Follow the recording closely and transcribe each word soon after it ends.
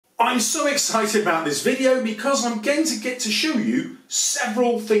I'm so excited about this video because I'm going to get to show you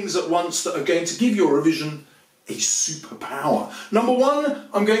several things at once that are going to give your revision a superpower. Number one,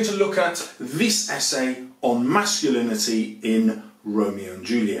 I'm going to look at this essay on masculinity in Romeo and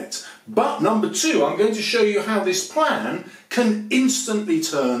Juliet. But number two, I'm going to show you how this plan can instantly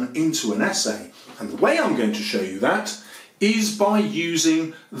turn into an essay. And the way I'm going to show you that is by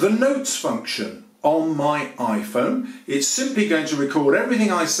using the notes function on my iPhone. It's simply going to record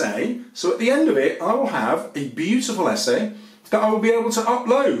everything I say, so at the end of it I will have a beautiful essay that I will be able to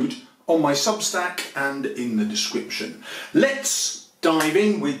upload on my Substack and in the description. Let's dive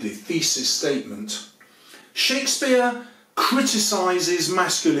in with the thesis statement. Shakespeare criticises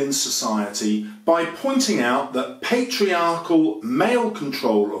masculine society by pointing out that patriarchal male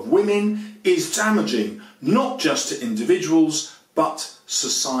control of women is damaging not just to individuals but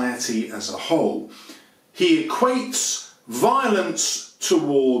society as a whole. He equates violence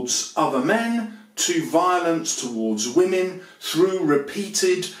towards other men to violence towards women through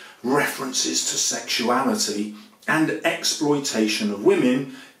repeated references to sexuality and exploitation of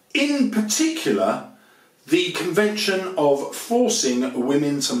women, in particular the convention of forcing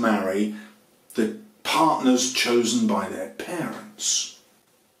women to marry the partners chosen by their parents.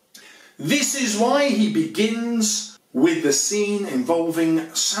 This is why he begins with the scene involving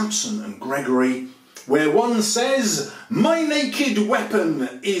Samson and Gregory, where one says, "My naked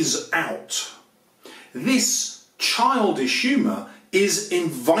weapon is out." This childish humour is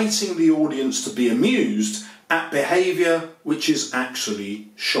inviting the audience to be amused at behaviour which is actually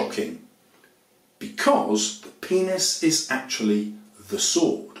shocking, because the penis is actually the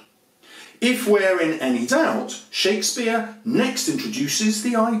sword. If we're in any doubt, Shakespeare next introduces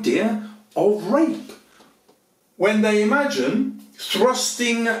the idea of rape, when they imagine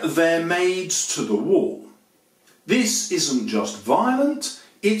thrusting their maids to the wall. This isn't just violent,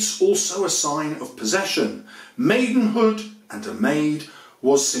 it's also a sign of possession. Maidenhood and a maid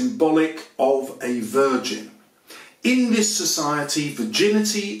was symbolic of a virgin. In this society,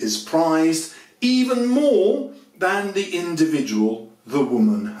 virginity is prized even more than the individual, the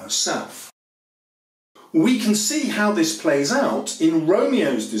woman herself. We can see how this plays out in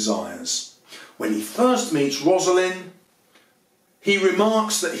Romeo's desires. When he first meets Rosalind, he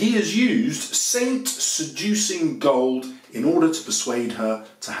remarks that he has used saint-seducing gold in order to persuade her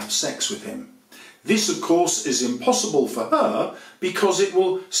to have sex with him. This, of course, is impossible for her because it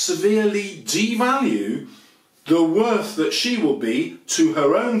will severely devalue the worth that she will be to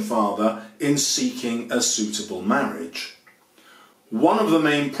her own father in seeking a suitable marriage. One of the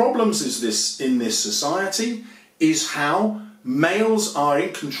main problems in this society is how males are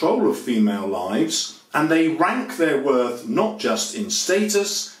in control of female lives, and they rank their worth not just in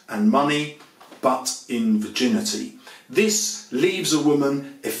status and money, but in virginity. This leaves a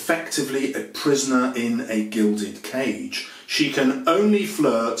woman effectively a prisoner in a gilded cage. She can only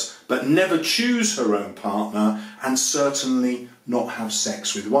flirt but never choose her own partner, and certainly not have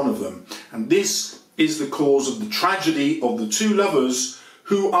sex with one of them. And this is the cause of the tragedy of the two lovers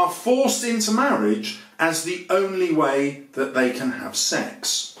who are forced into marriage as the only way that they can have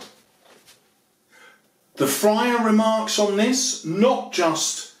sex. The friar remarks on this, not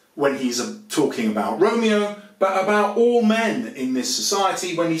just when he's talking about Romeo, but about all men in this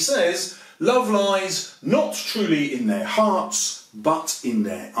society, when he says, "Love lies not truly in their hearts, but in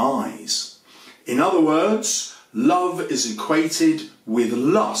their eyes." In other words, love is equated with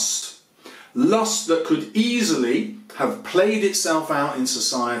lust. Lust that could easily have played itself out in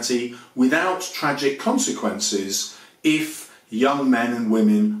society without tragic consequences if young men and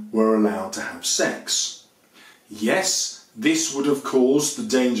women were allowed to have sex. Yes, this would have caused the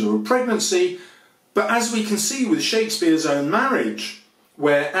danger of pregnancy, but as we can see with Shakespeare's own marriage,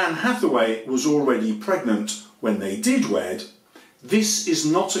 where Anne Hathaway was already pregnant when they did wed, this is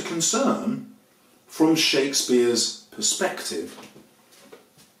not a concern from Shakespeare's perspective.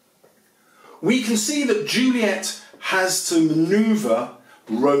 We can see that Juliet has to manoeuvre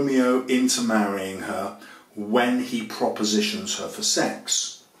Romeo into marrying her when he propositions her for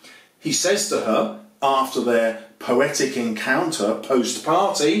sex. He says to her, after their poetic encounter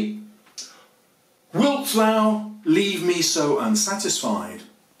post-party, "Wilt thou leave me so unsatisfied?"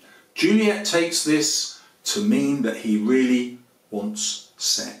 Juliet takes this to mean that he really wants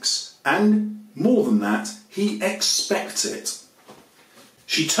sex. And more than that, he expects it.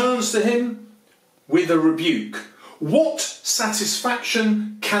 She turns to him with a rebuke. "What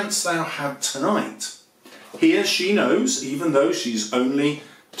satisfaction canst thou have tonight?" Here she knows, even though she's only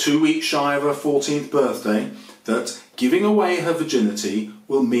 2 weeks shy of her 14th birthday, that giving away her virginity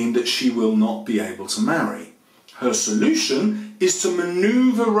will mean that she will not be able to marry. Her solution is to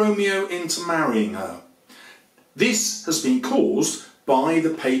manoeuvre Romeo into marrying her. This has been caused by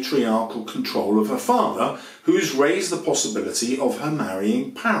the patriarchal control of her father, who has raised the possibility of her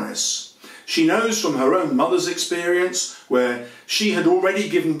marrying Paris. She knows from her own mother's experience, where she had already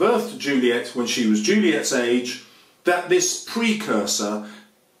given birth to Juliet when she was Juliet's age, that this precursor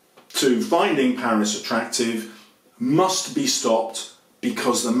to finding Paris attractive must be stopped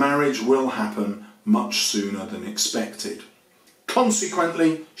because the marriage will happen much sooner than expected.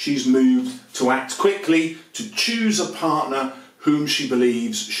 Consequently, she's moved to act quickly to choose a partner whom she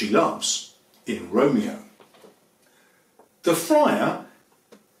believes she loves, in Romeo. The friar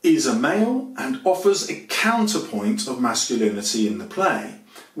is a male and offers a counterpoint of masculinity in the play.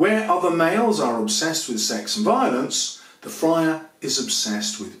 Where other males are obsessed with sex and violence, the friar is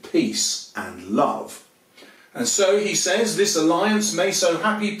obsessed with peace and love. And so he says this alliance may so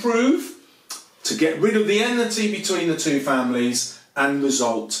happy prove to get rid of the enmity between the two families and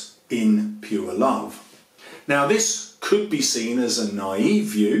result in pure love. Now this could be seen as a naive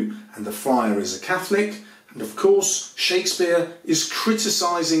view, and the friar is a Catholic, and of course Shakespeare is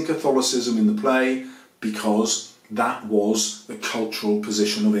criticising Catholicism in the play because that was the cultural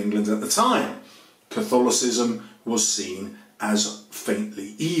position of England at the time. Catholicism was seen as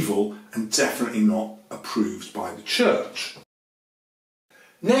faintly evil and definitely not approved by the church.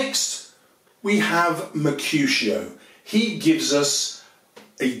 Next we have Mercutio. He gives us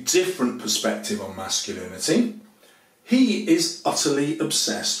a different perspective on masculinity. He is utterly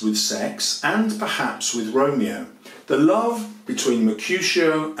obsessed with sex and perhaps with Romeo. The love between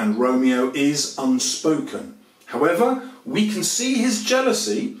Mercutio and Romeo is unspoken. However, we can see his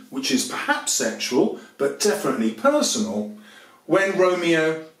jealousy, which is perhaps sexual but definitely personal, when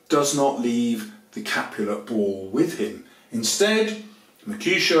Romeo does not leave the Capulet ball with him. Instead,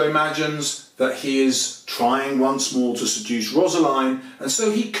 Mercutio imagines that he is trying once more to seduce Rosaline, and so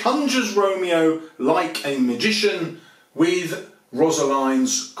he conjures Romeo like a magician with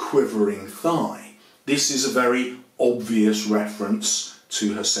Rosaline's quivering thigh. This is a very obvious reference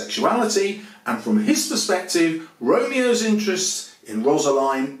to her sexuality, and from his perspective, Romeo's interest in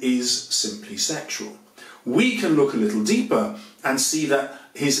Rosaline is simply sexual. We can look a little deeper and see that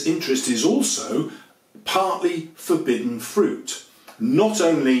his interest is also partly forbidden fruit. Not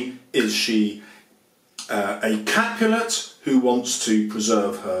only is she a Capulet who wants to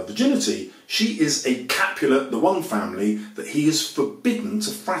preserve her virginity, she is a Capulet, the one family that he is forbidden to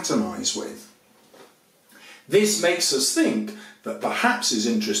fraternise with. This makes us think that perhaps his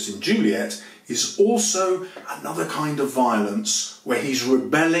interest in Juliet is also another kind of violence where he's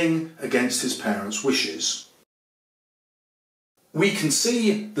rebelling against his parents' wishes. We can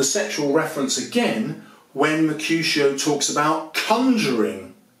see the sexual reference again when Mercutio talks about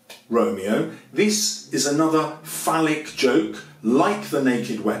conjuring Romeo. This is another phallic joke, like the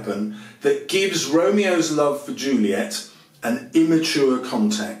naked weapon, that gives Romeo's love for Juliet an immature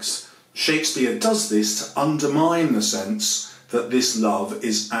context. Shakespeare does this to undermine the sense that this love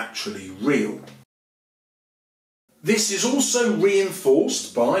is actually real. This is also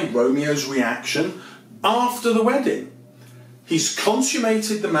reinforced by Romeo's reaction after the wedding. He's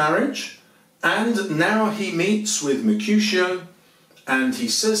consummated the marriage, and now he meets with Mercutio, and he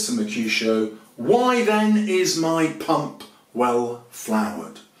says to Mercutio, "Why then is my pump well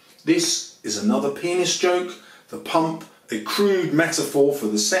flowered?" This is another penis joke. The pump, a crude metaphor for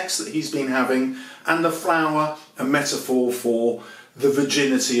the sex that he's been having, and the flower, a metaphor for the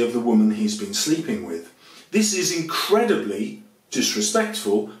virginity of the woman he's been sleeping with. This is incredibly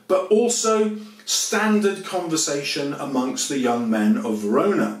disrespectful, but also standard conversation amongst the young men of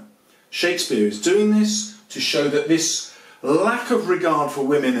Verona. Shakespeare is doing this to show that this lack of regard for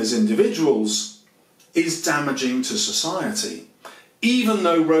women as individuals is damaging to society. Even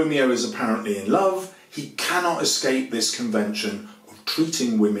though Romeo is apparently in love, he cannot escape this convention of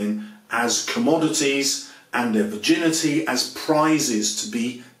treating women as commodities and their virginity as prizes to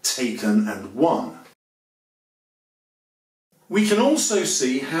be taken and won. We can also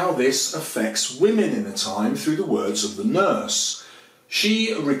see how this affects women in the time through the words of the nurse.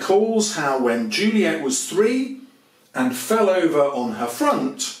 She recalls how when Juliet was 3 and fell over on her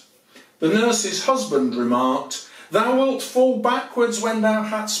front, the nurse's husband remarked, "Thou wilt fall backwards when thou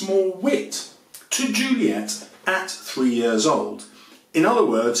hadst more wit," to Juliet at 3 years old. In other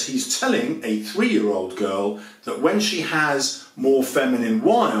words, he's telling a 3-year-old girl that when she has more feminine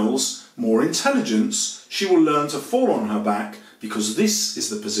wiles, more intelligence, she will learn to fall on her back, because this is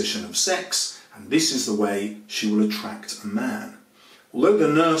the position of sex and this is the way she will attract a man. Although the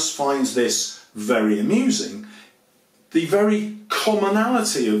nurse finds this very amusing, the very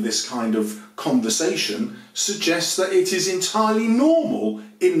commonality of this kind of conversation suggests that it is entirely normal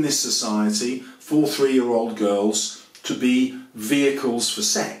in this society for 3-year-old girls to be vehicles for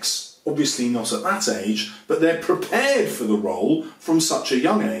sex. Obviously not at that age, but they're prepared for the role from such a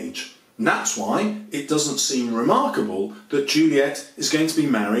young age. And that's why it doesn't seem remarkable that Juliet is going to be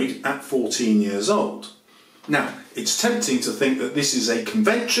married at 14 years old. Now, it's tempting to think that this is a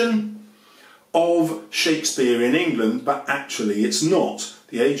convention of Shakespeare in England, but actually it's not.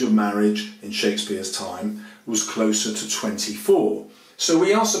 The age of marriage in Shakespeare's time was closer to 24. So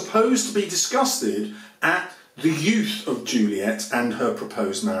we are supposed to be disgusted at the youth of Juliet and her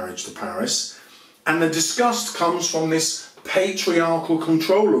proposed marriage to Paris, and the disgust comes from this patriarchal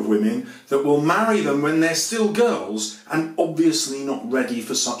control of women that will marry them when they're still girls and obviously not ready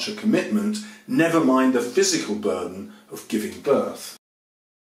for such a commitment, never mind the physical burden of giving birth.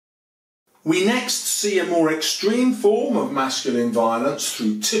 We next see a more extreme form of masculine violence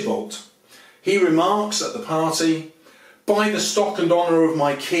through Tybalt. He remarks at the party, "By the stock and honour of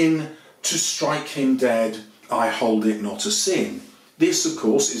my kin, to strike him dead, I hold it not a sin." This, of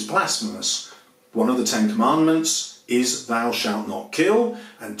course, is blasphemous. One of the 10 Commandments is "Thou shalt not kill,"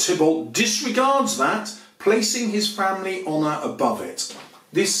 and Tybalt disregards that, placing his family honour above it.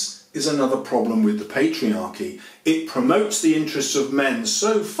 This is another problem with the patriarchy. It promotes the interests of men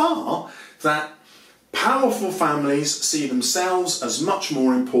so far that powerful families see themselves as much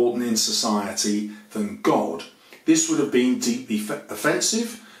more important in society than God. This would have been deeply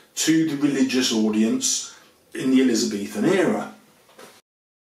offensive to the religious audience in the Elizabethan era.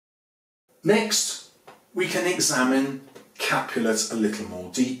 Next, we can examine Capulet a little more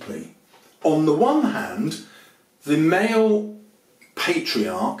deeply. On the one hand, the male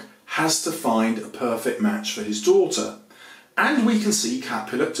patriarch has to find a perfect match for his daughter, and we can see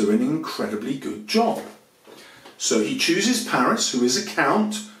Capulet doing an incredibly good job. So he chooses Paris, who is a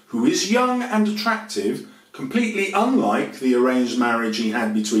count, who is young and attractive, completely unlike the arranged marriage he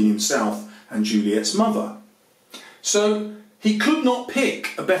had between himself and Juliet's mother. So he could not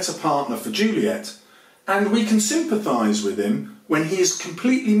pick a better partner for Juliet, and we can sympathise with him when he is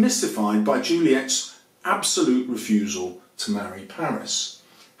completely mystified by Juliet's absolute refusal to marry Paris.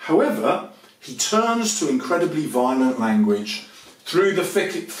 However, he turns to incredibly violent language through the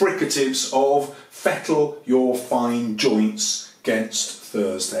fricatives of "Fettle your fine joints 'gainst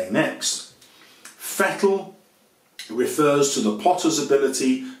Thursday next." Fettle refers to the potter's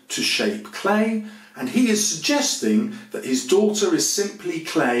ability to shape clay, and he is suggesting that his daughter is simply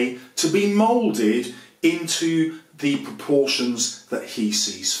clay to be moulded into the proportions that he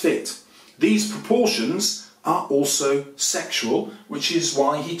sees fit. These proportions are also sexual, which is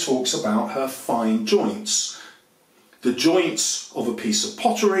why he talks about her fine joints. The joints of a piece of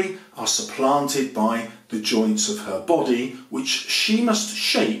pottery are supplanted by the joints of her body, which she must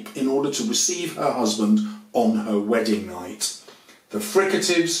shape in order to receive her husband on her wedding night. The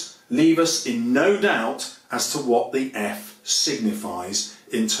fricatives leave us in no doubt as to what the F signifies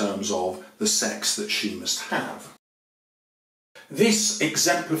in terms of the sex that she must have. This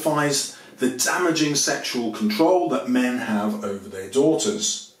exemplifies the damaging sexual control that men have over their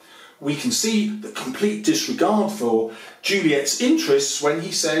daughters. We can see the complete disregard for Juliet's interests when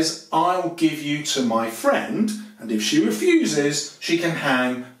he says, "I'll give you to my friend, and if she refuses, she can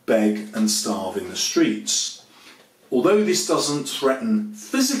hang, beg and starve in the streets." Although this doesn't threaten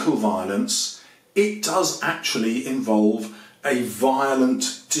physical violence, it does actually involve a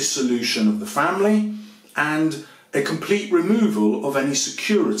violent dissolution of the family and a complete removal of any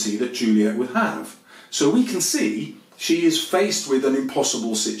security that Juliet would have. So we can see she is faced with an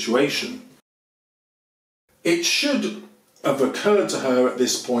impossible situation. It should have occurred to her at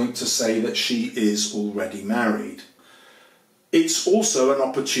this point to say that she is already married. It's also an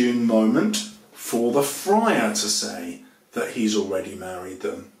opportune moment for the friar to say that he's already married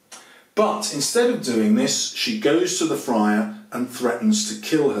them. But instead of doing this, she goes to the friar and threatens to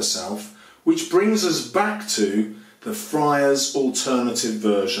kill herself, which brings us back to the friar's alternative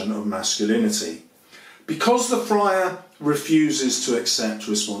version of masculinity. Because the friar refuses to accept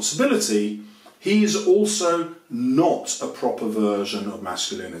responsibility, he is also not a proper version of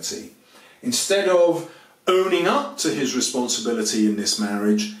masculinity. Instead of owning up to his responsibility in this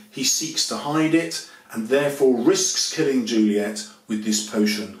marriage, he seeks to hide it and therefore risks killing Juliet with this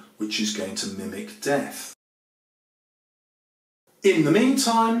potion, which is going to mimic death. In the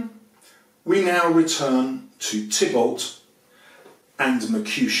meantime, we now return to Tybalt and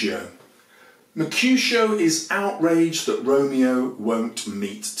Mercutio. Mercutio is outraged that Romeo won't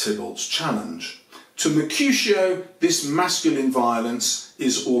meet Tybalt's challenge. To Mercutio, this masculine violence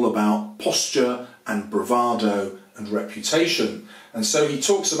is all about posture and bravado and reputation. And so he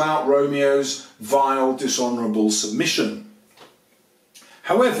talks about Romeo's vile, dishonourable submission.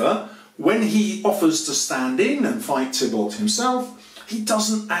 However, when he offers to stand in and fight Tybalt himself, he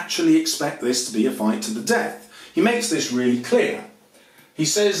doesn't actually expect this to be a fight to the death. He makes this really clear. He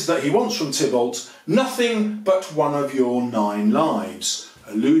says that he wants from Tybalt nothing but one of your 9 lives,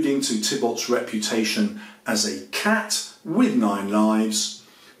 alluding to Tybalt's reputation as a cat with 9 lives,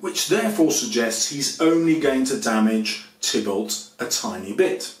 which therefore suggests he's only going to damage Tybalt a tiny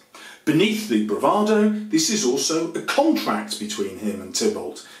bit. Beneath the bravado, this is also a contract between him and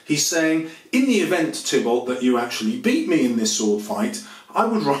Tybalt. He's saying, in the event, Tybalt, that you actually beat me in this sword fight, I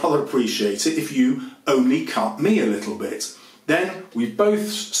would rather appreciate it if you only cut me a little bit. Then we've both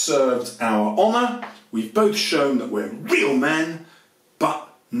served our honour, we've both shown that we're real men, but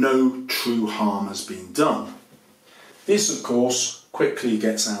no true harm has been done. This, of course, quickly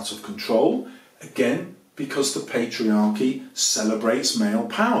gets out of control, again because the patriarchy celebrates male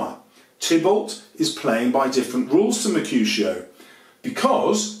power. Tybalt is playing by different rules to Mercutio,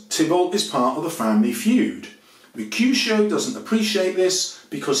 because Tybalt is part of the family feud. Mercutio doesn't appreciate this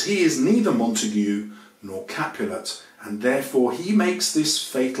because he is neither Montague nor Capulet, and therefore he makes this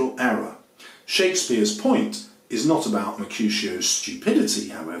fatal error. Shakespeare's point is not about Mercutio's stupidity,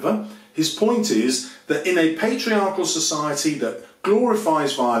 however. His point is that in a patriarchal society that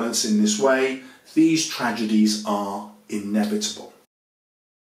glorifies violence in this way, these tragedies are inevitable.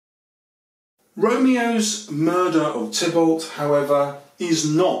 Romeo's murder of Tybalt, however, is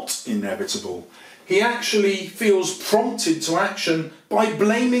not inevitable. He actually feels prompted to action by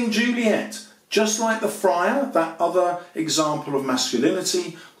blaming Juliet. Just like the friar, that other example of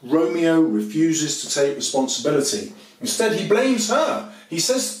masculinity, Romeo refuses to take responsibility. Instead, he blames her. He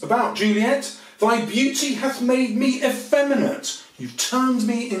says about Juliet, "Thy beauty hath made me effeminate. You've turned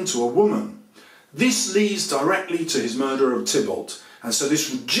me into a woman." This leads directly to his murder of Tybalt. And so this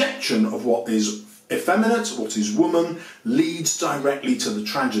rejection of what is effeminate, what is woman, leads directly to the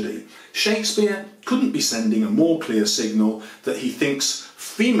tragedy. Shakespeare couldn't be sending a more clear signal that he thinks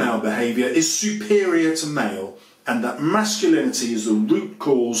female behaviour is superior to male, and that masculinity is the root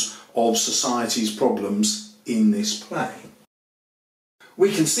cause of society's problems in this play.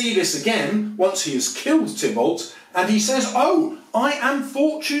 We can see this again once he has killed Tybalt, and he says, "Oh, I am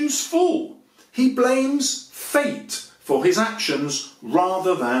fortune's fool." He blames fate for his actions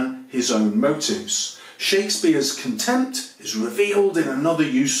rather than his own motives. Shakespeare's contempt is revealed in another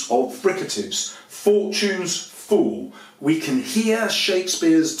use of fricatives, fortune's fool. We can hear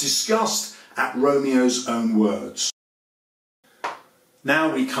Shakespeare's disgust at Romeo's own words.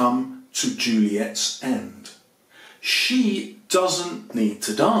 Now we come to Juliet's end. She doesn't need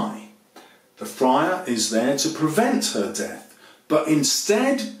to die. The friar is there to prevent her death, but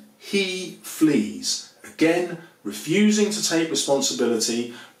instead he flees, again refusing to take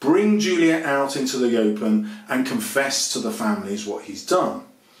responsibility, bring Juliet out into the open and confess to the families what he's done.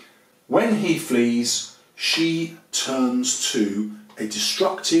 When he flees, she turns to a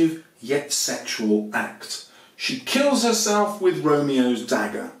destructive yet sexual act. She kills herself with Romeo's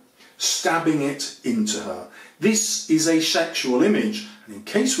dagger, stabbing it into her. This is a sexual image, and in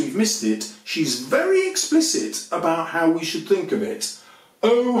case we've missed it, she's very explicit about how we should think of it.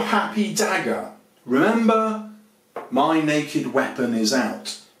 "Oh, happy dagger, remember, my naked weapon is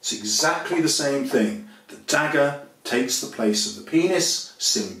out." It's exactly the same thing. The dagger takes the place of the penis,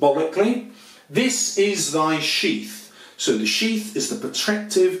 symbolically. "This is thy sheath." So the sheath is the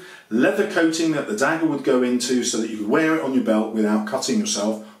protective leather coating that the dagger would go into so that you could wear it on your belt without cutting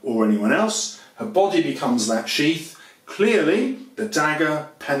yourself or anyone else. Her body becomes that sheath. Clearly, the dagger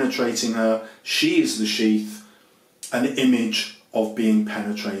penetrating her, she is the sheath, an image of being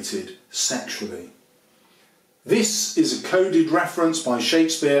penetrated sexually. This is a coded reference by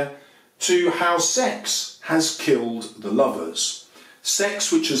Shakespeare to how sex has killed the lovers.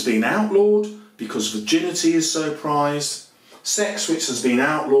 Sex which has been outlawed because virginity is so prized. Sex which has been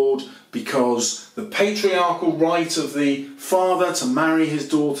outlawed because the patriarchal right of the father to marry his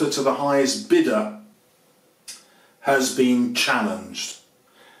daughter to the highest bidder has been challenged.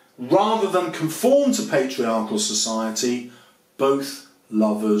 Rather than conform to patriarchal society, both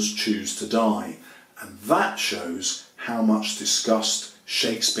lovers choose to die. And that shows how much disgust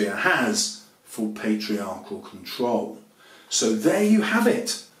Shakespeare has for patriarchal control. So there you have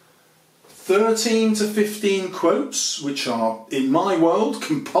it. 13 to 15 quotes, which are, in my world,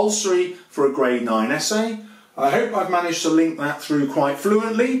 compulsory for a grade 9 essay. I hope I've managed to link that through quite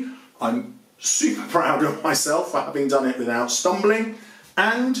fluently. I'm super proud of myself for having done it without stumbling.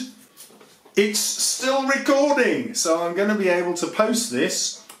 And it's still recording, so I'm going to be able to post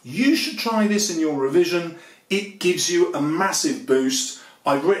this. You should try this in your revision it gives you a massive boost.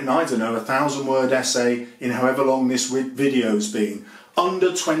 I've written, I don't know, a 1,000-word essay in however long this video's been.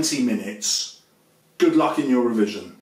 Under 20 minutes. Good luck in your revision.